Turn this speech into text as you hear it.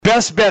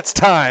Best Bets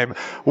time,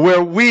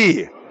 where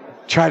we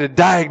try to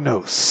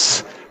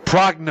diagnose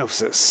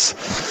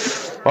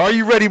prognosis. Are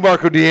you ready,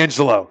 Marco D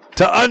Angelo,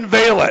 to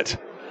unveil it?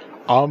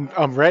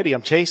 I'm ready.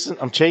 I'm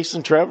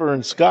chasing Trevor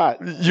and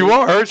Scott. You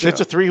are, aren't you?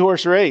 It's a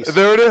 3-horse race.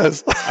 There it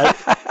is.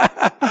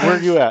 Where are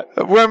you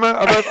at? Where am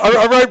I?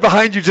 I'm right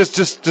behind you,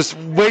 just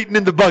waiting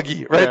in the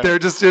buggy, right there,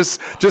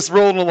 just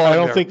rolling along. I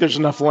don't think there's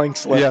enough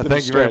lengths left. Yeah,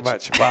 thank you very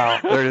much. Wow,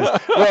 there it is.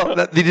 Well,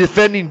 the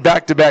defending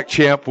back-to-back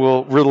champ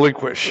will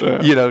relinquish,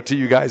 to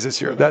you guys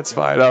this year. That's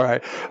fine. All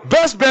right,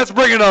 Best Bets,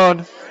 bring it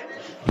on.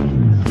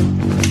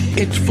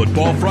 It's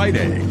Football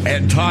Friday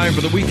and time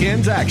for the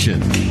weekend's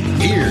action.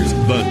 Here's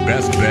the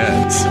Best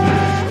Bets.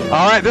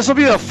 All right, this will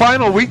be the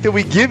final week that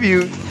we give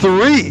you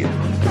 3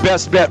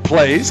 best bet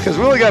plays because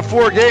we only got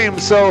 4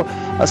 games. So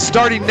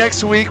starting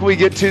next week, we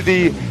get to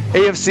the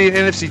AFC and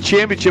NFC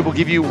Championship. We'll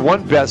give you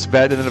 1 best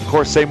bet, and then, of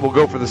course, same will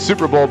go for the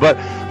Super Bowl. But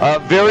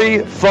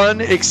very fun,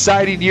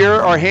 exciting year.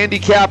 Our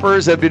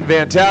handicappers have been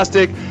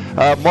fantastic.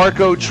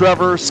 Marco,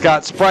 Trevor,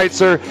 Scott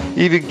Spreitzer,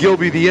 even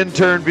Gilby the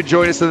intern been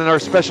joining us, and then our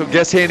special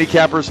guest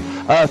handicappers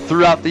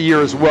throughout the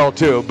year as well,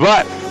 too.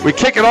 But we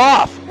kick it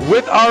off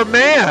with our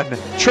man,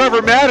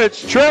 Trevor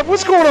Matich. Trev,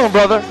 what's going on,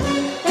 brother?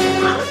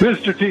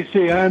 Mr.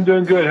 TC, I'm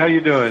doing good. How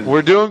you doing?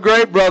 We're doing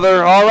great,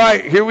 brother. All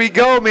right, here we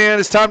go, man.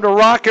 It's time to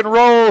rock and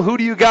roll. Who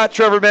do you got,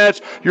 Trevor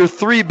Matich? Your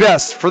 3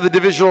 best for the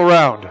divisional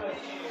round.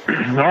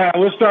 All right,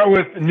 let's start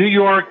with New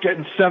York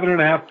getting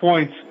 7.5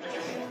 points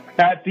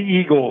at the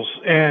Eagles.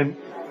 And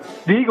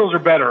the Eagles are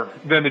better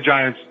than the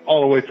Giants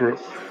all the way through,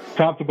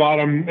 top to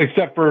bottom,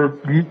 except for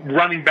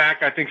running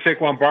back. I think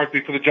Saquon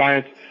Barkley for the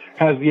Giants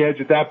has the edge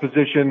at that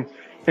position.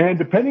 And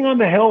depending on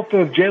the health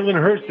of Jalen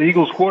Hurts, the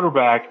Eagles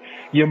quarterback,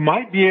 you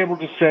might be able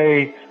to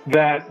say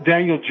that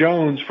Daniel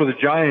Jones for the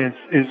Giants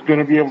is going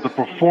to be able to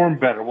perform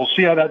better. We'll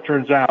see how that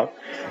turns out.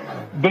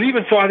 But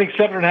even so, I think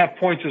 7.5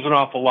 points is an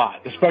awful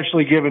lot,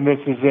 especially given this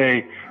is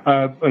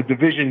a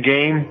division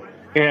game.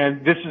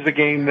 And this is a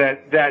game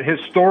that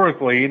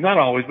historically, not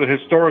always, but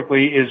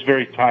historically is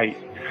very tight.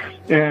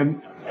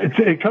 And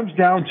it comes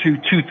down to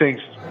 2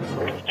 things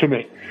to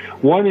me.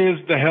 One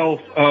is the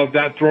health of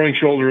that throwing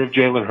shoulder of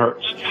Jalen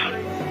Hurts.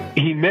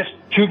 He missed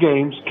 2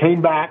 games,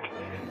 came back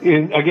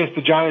against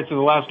the Giants in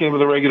the last game of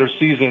the regular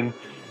season,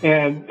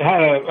 and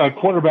had a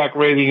quarterback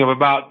rating of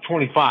about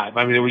 25.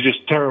 I mean, it was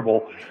just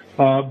terrible.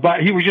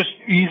 But he was just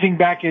easing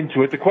back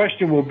into it. The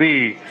question will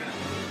be,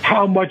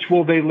 how much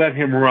will they let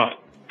him run?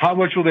 How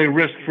much will they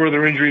risk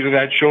further injury to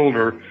that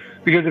shoulder?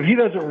 Because if he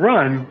doesn't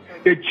run,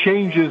 it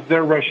changes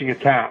their rushing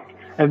attack.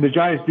 And the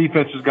Giants'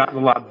 defense has gotten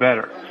a lot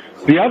better.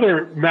 The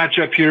other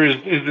matchup here is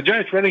the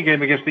Giants' running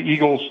game against the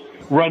Eagles'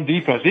 run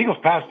defense. The Eagles'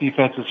 pass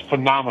defense is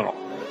phenomenal.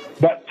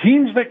 But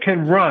teams that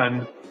can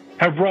run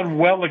have run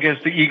well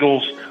against the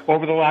Eagles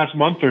over the last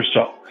month or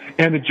so.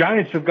 And the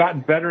Giants have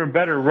gotten better and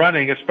better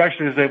running,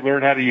 especially as they've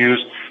learned how to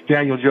use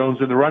Daniel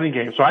Jones in the running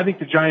game. So I think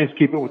the Giants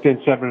keep it within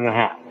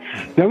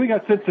 7.5. Then we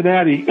got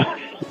Cincinnati,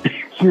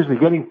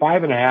 getting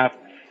 5.5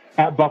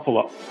 at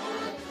Buffalo.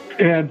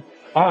 And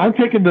I'm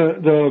taking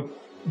the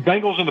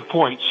Bengals and the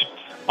points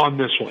on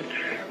this one.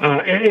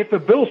 And if the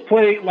Bills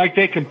play like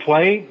they can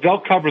play,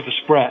 they'll cover the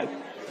spread.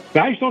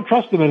 But I just don't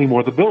trust them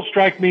anymore. The Bills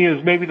strike me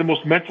as maybe the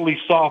most mentally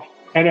soft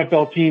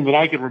NFL team that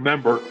I can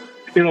remember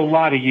in a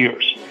lot of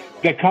years,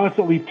 that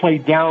constantly play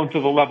down to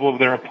the level of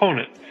their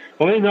opponent.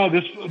 Well, they know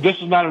this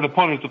is not an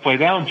opponent to play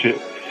down to.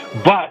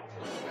 But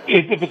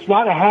if it's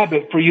not a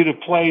habit for you to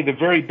play the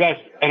very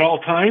best at all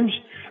times,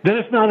 then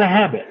it's not a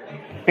habit.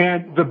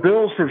 And the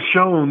Bills have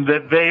shown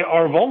that they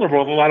are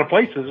vulnerable in a lot of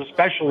places,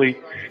 especially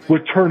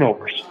with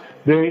turnovers.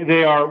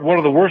 They are one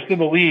of the worst in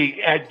the league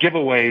at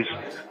giveaways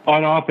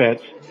on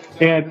offense.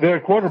 And their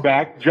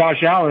quarterback,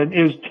 Josh Allen,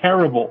 is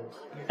terrible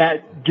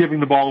at giving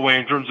the ball away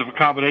in terms of a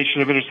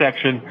combination of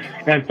interception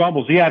and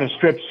fumbles. He had a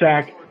strip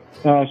sack,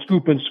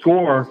 scoop and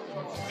score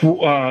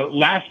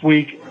last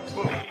week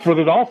for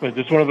the Dolphins.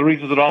 It's one of the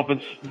reasons the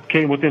Dolphins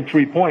came within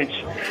 3 points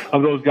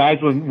of those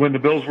guys when the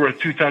Bills were a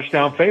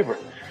 2-touchdown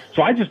favorite.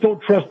 So I just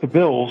don't trust the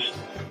Bills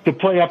to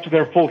play up to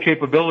their full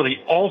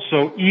capability.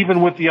 Also,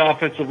 even with the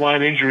offensive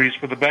line injuries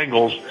for the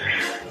Bengals,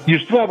 you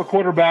still have a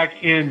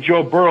quarterback in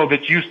Joe Burrow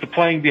that's used to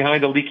playing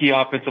behind a leaky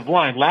offensive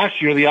line.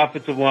 Last year, the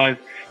offensive line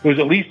was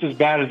at least as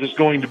bad as it's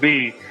going to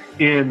be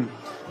in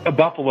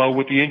Buffalo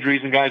with the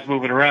injuries and guys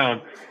moving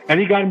around. And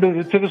he got him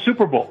to the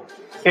Super Bowl.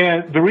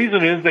 And the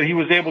reason is that he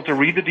was able to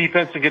read the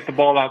defense and get the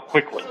ball out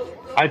quickly.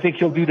 I think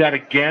he'll do that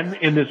again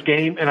in this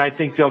game, and I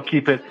think they'll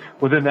keep it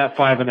within that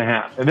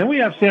 5.5. And then we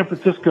have San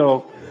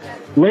Francisco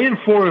laying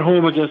 4 at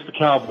home against the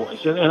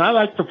Cowboys. And I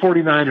like the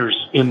 49ers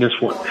in this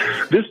one.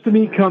 This, to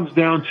me, comes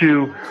down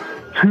to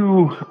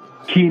 2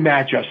 key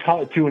matchups,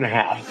 call it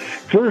 2.5.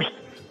 First,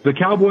 the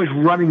Cowboys'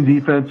 running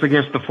defense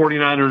against the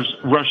 49ers'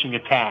 rushing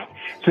attack.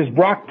 Since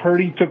Brock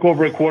Purdy took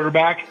over at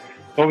quarterback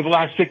over the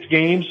last 6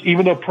 games,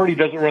 even though Purdy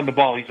doesn't run the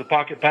ball, he's a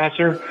pocket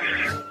passer,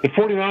 the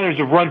 49ers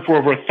have run for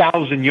over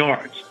 1,000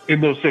 yards in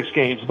those 6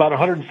 games, about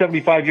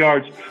 175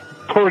 yards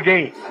per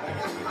game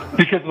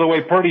because of the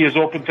way Purdy has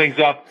opened things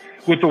up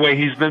with the way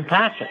he's been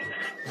passing.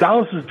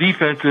 Dallas's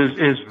defense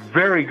is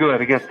very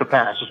good against the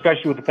pass,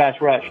 especially with the pass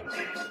rush.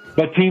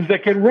 But teams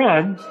that can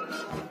run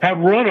have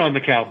run on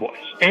the Cowboys.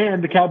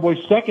 And the Cowboys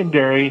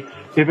secondary,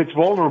 if it's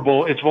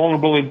vulnerable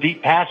in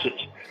deep passes.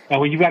 And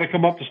when you've got to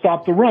come up to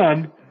stop the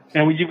run,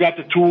 and when you've got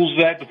the tools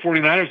that the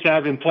 49ers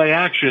have in play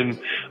action,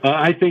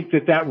 I think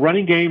that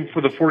running game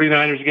for the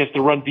 49ers against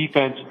the run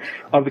defense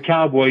of the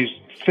Cowboys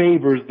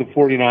favors the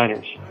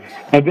 49ers.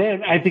 And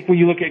then I think when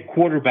you look at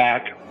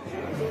quarterback,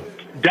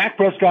 Dak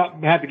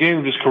Prescott had the game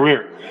of his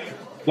career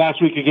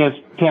last week against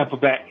Tampa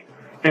Bay.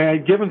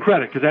 And give him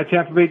credit, because that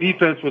Tampa Bay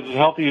defense was as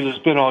healthy as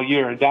it's been all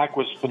year, and Dak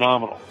was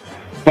phenomenal.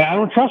 But I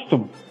don't trust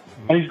him.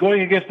 And he's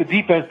going against a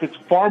defense that's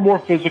far more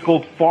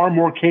physical, far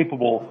more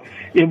capable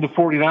in the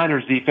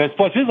 49ers defense.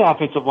 Plus, his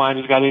offensive line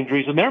has got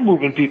injuries, and they're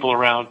moving people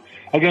around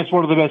against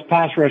one of the best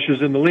pass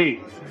rushers in the league.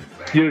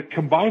 You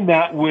combine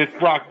that with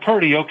Brock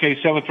Purdy, okay,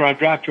 7th-round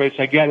draft choice,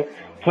 I get it.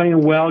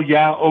 Playing well,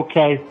 yeah,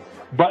 okay.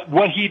 But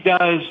what he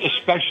does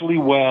especially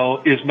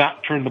well is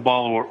not turn the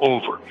ball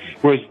over.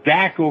 Whereas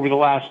Dak over the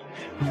last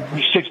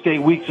 6 to 8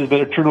 weeks has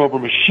been a turnover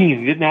machine.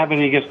 He didn't have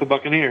any against the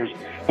Buccaneers.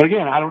 But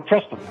again, I don't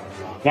trust him.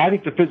 And I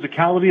think the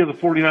physicality of the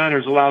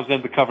 49ers allows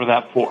them to cover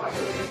that 4. All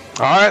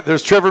right,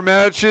 there's Trevor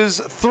Matich's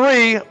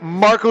 3.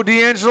 Marco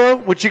D Angelo,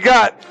 what you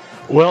got?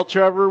 Well,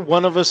 Trevor,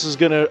 one of us is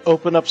going to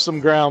open up some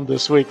ground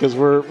this week because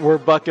we're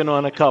bucking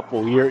on a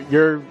couple.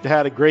 You're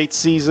had a great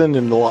season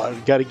and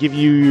got to give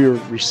you your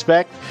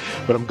respect,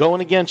 but I'm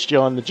going against you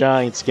on the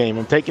Giants game.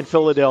 I'm taking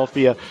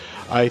Philadelphia.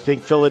 I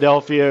think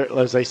Philadelphia,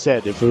 as I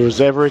said, if there was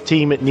ever a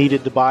team that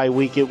needed the bye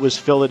week, it was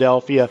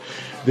Philadelphia.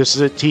 This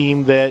is a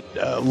team that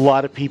a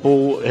lot of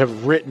people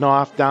have written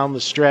off down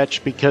the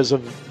stretch because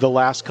of the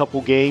last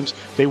couple games.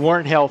 They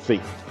weren't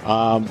healthy.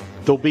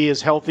 They'll be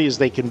as healthy as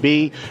they can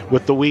be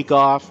with the week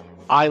off.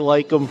 I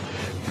like them.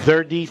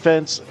 Their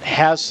defense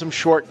has some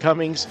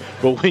shortcomings,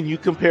 but when you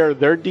compare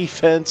their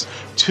defense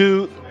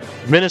to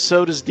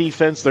Minnesota's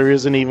defense, there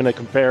isn't even a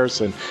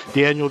comparison.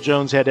 Daniel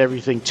Jones had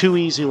everything too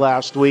easy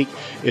last week.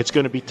 It's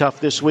going to be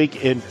tough this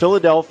week. In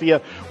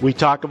Philadelphia, we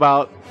talk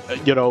about,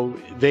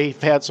 they've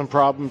had some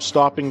problems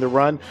stopping the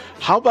run.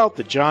 How about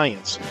the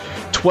Giants?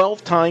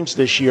 12 times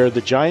this year, the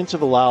Giants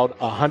have allowed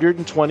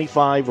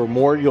 125 or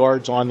more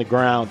yards on the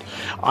ground.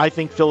 I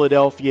think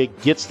Philadelphia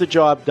gets the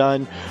job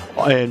done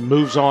and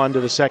moves on to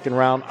the second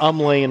round. I'm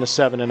laying a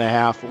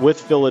 7.5 with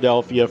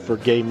Philadelphia for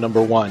game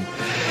number 1.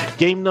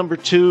 Game number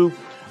 2,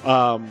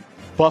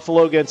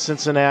 Buffalo against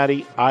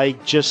Cincinnati. I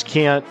just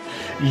can't.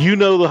 You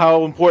know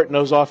how important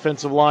those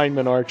offensive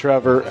linemen are,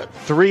 Trevor.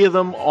 3 of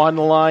them on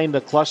the line,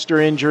 the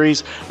cluster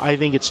injuries. I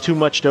think it's too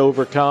much to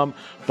overcome.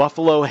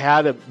 Buffalo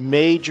had a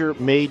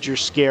major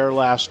scare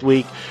last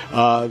week.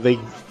 They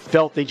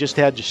felt they just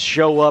had to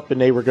show up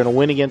and they were going to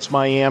win against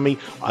Miami.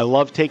 I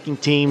love taking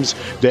teams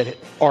that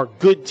are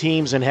good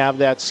teams and have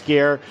that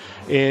scare.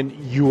 And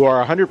you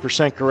are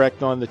 100%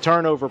 correct on the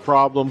turnover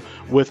problem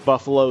with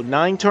Buffalo.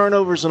 9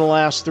 turnovers in the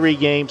last 3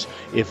 games.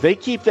 If they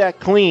keep that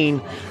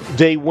clean,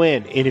 they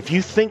win. And if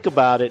you think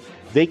about it,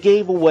 they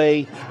gave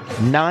away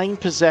 9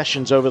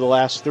 possessions over the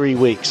last 3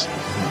 weeks.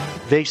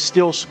 They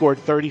still scored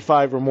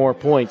 35 or more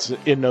points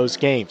in those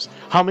games.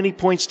 How many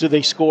points do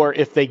they score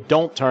if they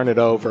don't turn it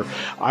over?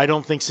 I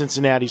don't think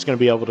Cincinnati's going to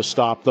be able to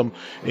stop them.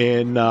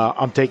 And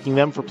I'm taking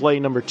them for play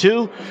number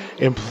 2.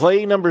 And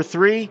play number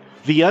 3,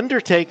 The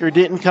Undertaker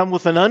didn't come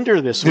with an under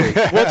this week.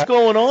 What's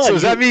going on? So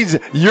that means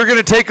you're going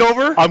to take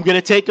over? I'm going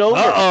to take over.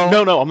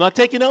 Uh-oh. No, I'm not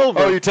taking over.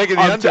 Oh, you're taking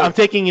the under. I'm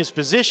taking his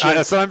position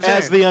that's what I'm saying.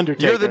 as The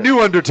Undertaker. You're the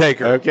new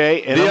Undertaker.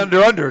 Okay. And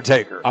the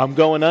Undertaker. I'm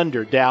going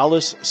under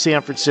Dallas,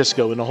 San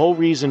Francisco. And the whole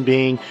reason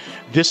being,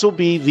 this will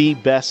be the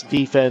best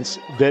defense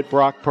that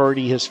Brock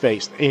Purdy has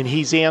faced. And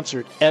he's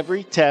answered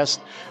every test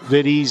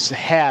that he's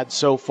had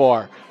so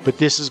far. But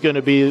this is going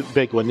to be a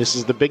big one. This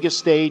is the biggest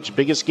stage,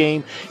 biggest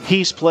game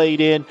he's played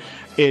in.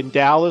 In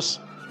Dallas,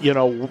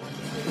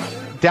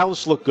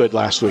 Dallas looked good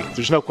last week.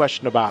 There's no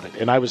question about it.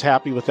 And I was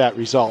happy with that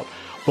result.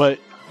 But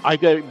I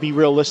got to be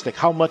realistic.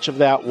 How much of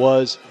that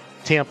was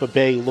Tampa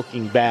Bay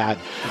looking bad?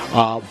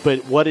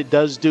 But what it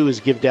does do is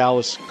give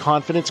Dallas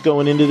confidence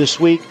going into this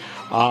week.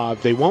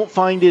 They won't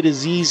find it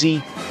as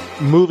easy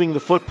moving the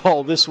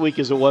football this week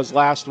as it was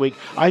last week.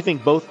 I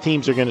think both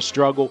teams are going to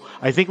struggle.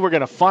 I think we're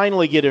going to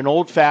finally get an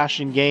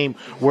old-fashioned game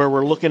where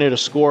we're looking at a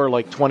score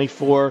like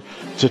 24-20 or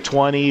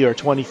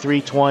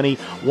 23-20,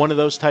 one of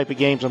those type of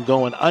games. I'm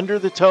going under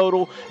the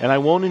total, and I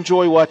won't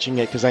enjoy watching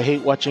it because I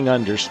hate watching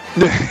unders.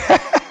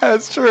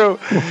 That's true.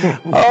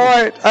 All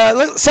right.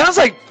 Sounds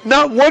like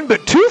not 1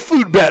 but 2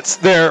 food bets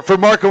there for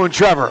Marco and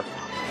Trevor.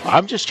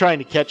 I'm just trying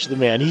to catch the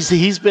man.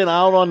 He's been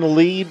out on the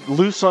lead,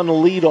 loose on the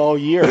lead all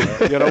year.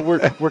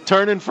 We're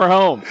turning for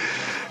home.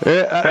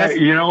 Hey,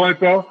 you know what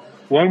though?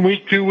 1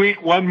 week, 2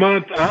 week, 1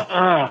 month.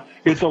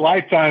 It's a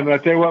lifetime. And I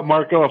tell you what,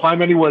 Marco, if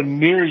I'm anywhere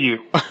near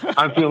you,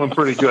 I'm feeling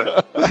pretty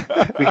good.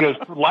 Because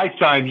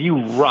lifetime,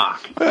 you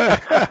rock.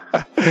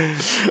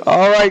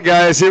 All right,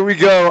 guys, here we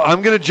go.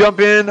 I'm going to jump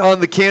in on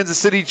the Kansas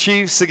City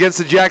Chiefs against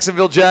the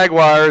Jacksonville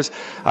Jaguars.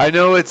 I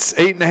know it's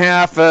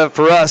 8.5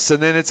 for us,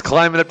 and then it's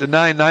climbing up to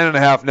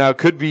 9.5 now.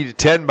 Could be to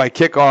 10 by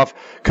kickoff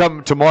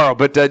come tomorrow.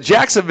 But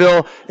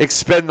Jacksonville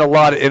expended a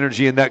lot of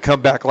energy in that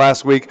comeback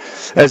last week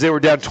as they were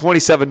down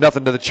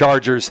 27-0 to the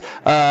Chargers.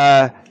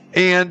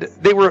 And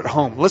they were at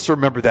home. Let's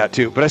remember that,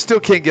 too. But I still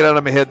can't get out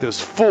of my head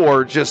those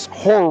 4 just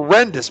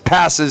horrendous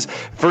passes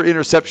for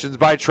interceptions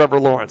by Trevor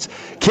Lawrence.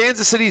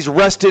 Kansas City's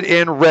rested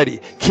and ready.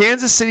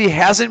 Kansas City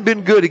hasn't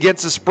been good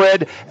against the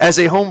spread as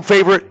a home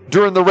favorite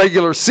during the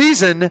regular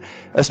season,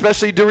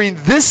 especially during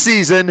this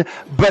season.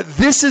 But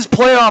this is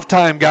playoff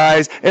time,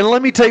 guys. And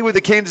let me tell you what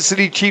the Kansas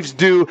City Chiefs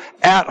do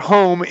at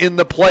home in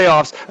the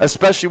playoffs,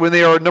 especially when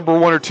they are a number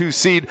 1 or 2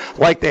 seed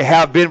like they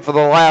have been for the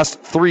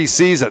last 3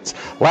 seasons.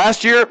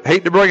 Last year,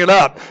 hate to bring it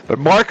up, but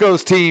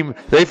Marco's team,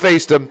 they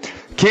faced them.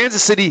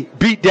 Kansas City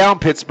beat down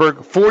Pittsburgh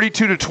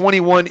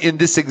 42-21 in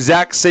this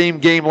exact same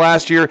game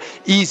last year.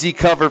 Easy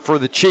cover for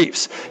the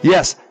Chiefs.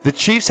 Yes, the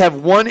Chiefs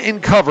have won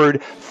and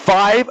covered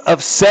 5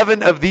 of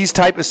 7 of these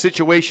type of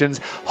situations,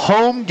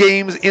 home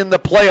games in the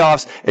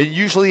playoffs, and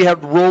usually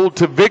have rolled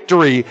to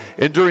victory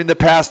during the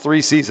past 3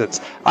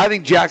 seasons. I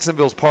think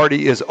Jacksonville's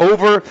party is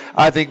over.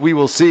 I think we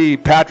will see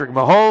Patrick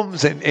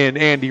Mahomes and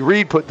Andy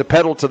Reid put the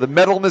pedal to the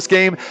metal in this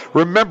game.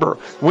 Remember,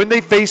 when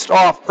they faced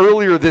off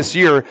earlier this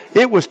year,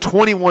 it was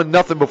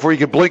 21-0 before you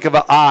could blink of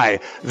an eye.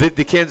 The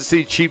Kansas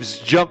City Chiefs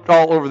jumped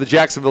all over the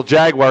Jacksonville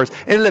Jaguars.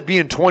 Ended up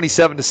being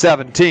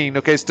 27-17.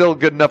 Okay, still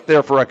good enough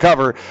there for a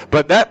cover,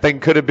 but that thing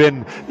could have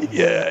been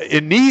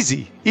an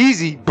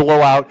easy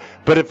blowout.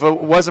 But if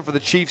it wasn't for the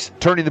Chiefs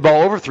turning the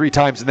ball over 3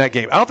 times in that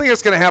game, I don't think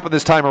that's going to happen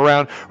this time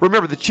around.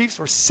 Remember, the Chiefs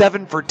were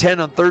 7 for 10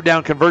 on third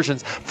down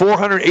conversions,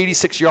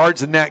 486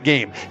 yards in that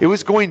game. It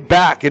was going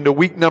back into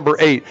week number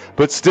 8,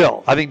 but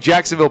still, I think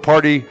Jacksonville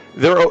party,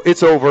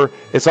 it's over.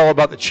 It's all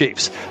about the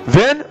Chiefs.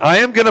 Then I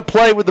am going to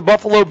play with the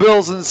Buffalo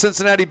Bills and the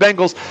Cincinnati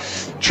Bengals.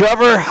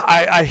 Trevor,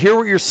 I hear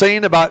what you're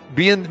saying about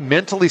being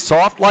mentally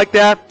soft like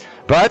that.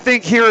 But I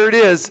think here it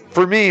is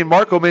for me, and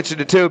Marco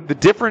mentioned it too, the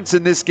difference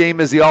in this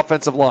game is the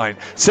offensive line.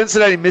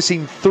 Cincinnati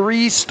missing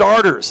 3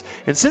 starters.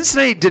 And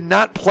Cincinnati did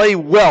not play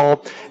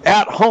well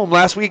at home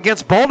last week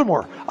against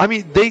Baltimore. I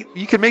mean,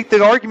 you can make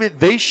the argument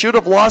they should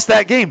have lost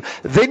that game.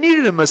 They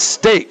needed a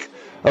mistake.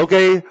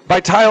 Okay, by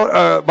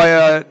Tyler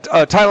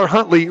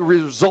Huntley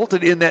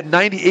resulted in that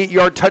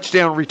 98-yard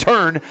touchdown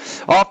return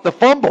off the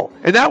fumble.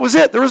 And that was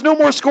it. There was no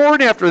more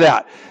scoring after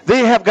that.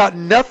 They have got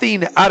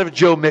nothing out of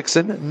Joe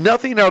Mixon,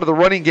 nothing out of the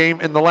running game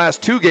in the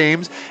last 2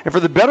 games, and for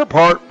the better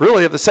part,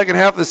 really, of the second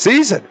half of the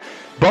season.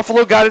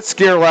 Buffalo got its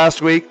scare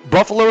last week.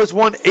 Buffalo has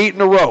won 8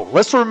 in a row.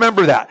 Let's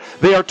remember that.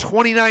 They are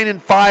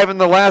 29-5 in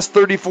the last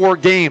 34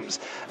 games.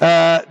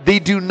 They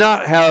do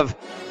not have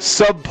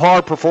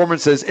subpar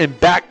performances in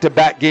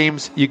back-to-back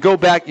games. You go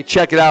back, you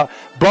check it out.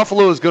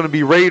 Buffalo is going to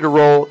be ready to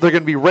roll. They're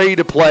going to be ready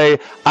to play.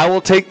 I will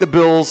take the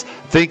Bills,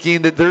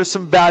 thinking that there's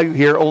some value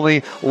here,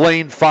 only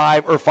laying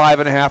 5 or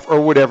 5.5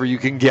 or whatever you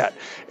can get.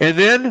 And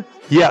then,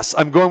 yes,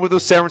 I'm going with the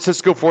San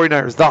Francisco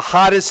 49ers, the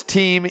hottest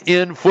team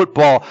in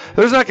football.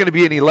 There's not going to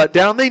be any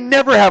letdown. They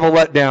never have a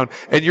letdown.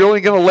 And you're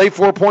only going to lay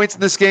 4 points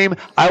in this game.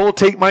 I will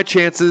take my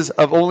chances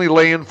of only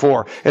laying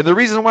 4. And the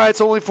reason why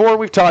it's only 4,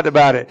 we've talked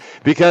about it,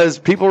 because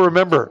people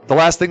remember the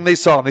last thing they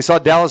saw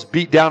Dallas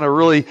beat down a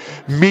really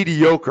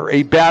mediocre,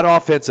 a bad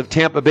offensive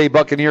Tampa Bay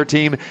Buccaneer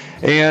team.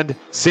 And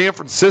San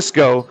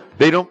Francisco,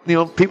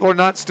 people are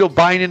not still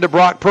buying into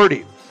Brock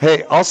Purdy.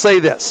 Hey, I'll say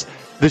this.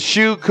 The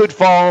shoe could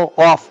fall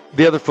off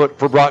the other foot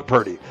for Brock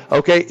Purdy.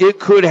 Okay, it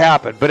could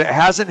happen, but it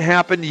hasn't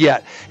happened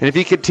yet. And if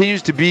he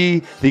continues to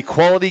be the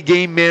quality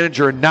game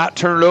manager and not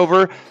turn it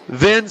over,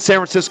 then San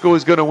Francisco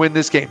is going to win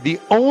this game. The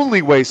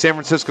only way San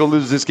Francisco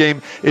loses this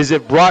game is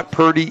if Brock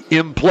Purdy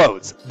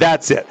implodes.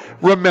 That's it.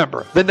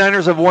 Remember, the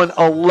Niners have won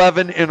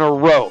 11 in a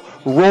row.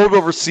 Rolled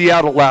over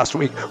Seattle last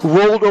week.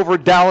 Rolled over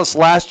Dallas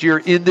last year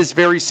in this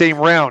very same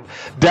round.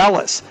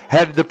 Dallas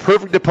had the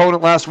perfect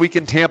opponent last week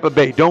in Tampa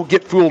Bay. Don't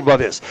get fooled by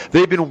this.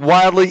 They've been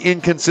wildly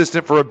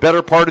inconsistent for a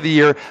better part of the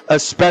year,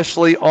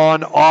 especially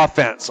on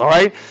offense. All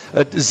right?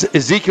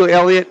 Ezekiel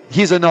Elliott,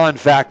 he's a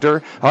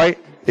non-factor. All right?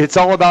 It's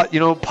all about,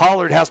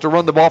 Pollard has to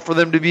run the ball for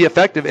them to be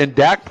effective. And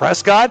Dak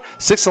Prescott,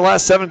 6 of the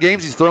last 7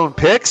 games, he's thrown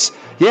picks.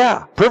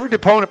 Yeah, perfect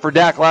opponent for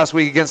Dak last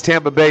week against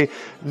Tampa Bay.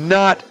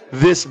 Not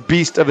this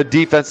beast of a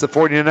defense the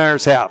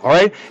 49ers have, all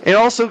right? And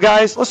also,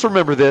 guys, let's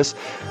remember this.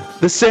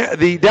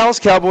 The Dallas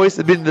Cowboys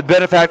have been the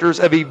benefactors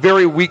of a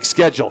very weak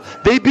schedule.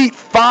 They beat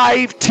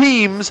 5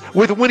 teams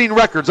with winning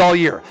records all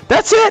year.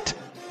 That's it.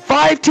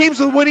 5 teams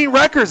with winning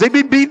records. They've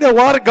been beating a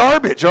lot of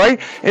garbage, all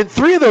right? And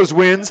 3 of those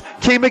wins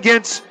came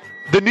against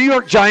the New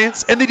York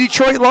Giants and the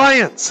Detroit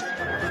Lions.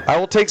 I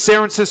will take San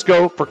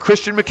Francisco for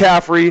Christian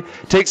McCaffrey,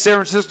 take San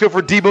Francisco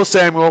for Deebo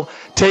Samuel,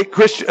 take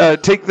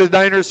the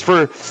Niners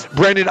for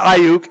Brandon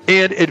Ayuk,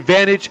 and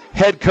advantage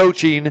head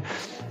coaching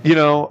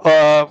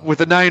with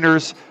the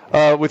Niners,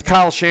 with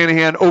Kyle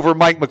Shanahan over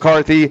Mike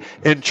McCarthy.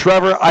 And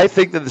Trevor, I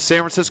think that the San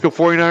Francisco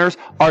 49ers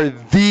are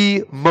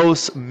the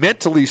most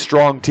mentally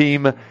strong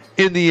team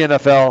in the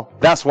NFL.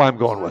 That's why I'm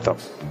going with them.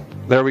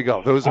 There we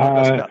go. Those are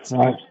my best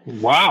bets.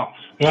 Wow.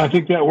 Yeah, I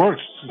think that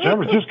works. San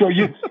Francisco,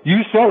 you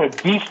said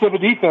it. Beast of a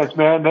defense,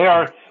 man. They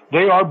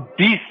are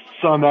beasts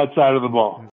on that side of the ball.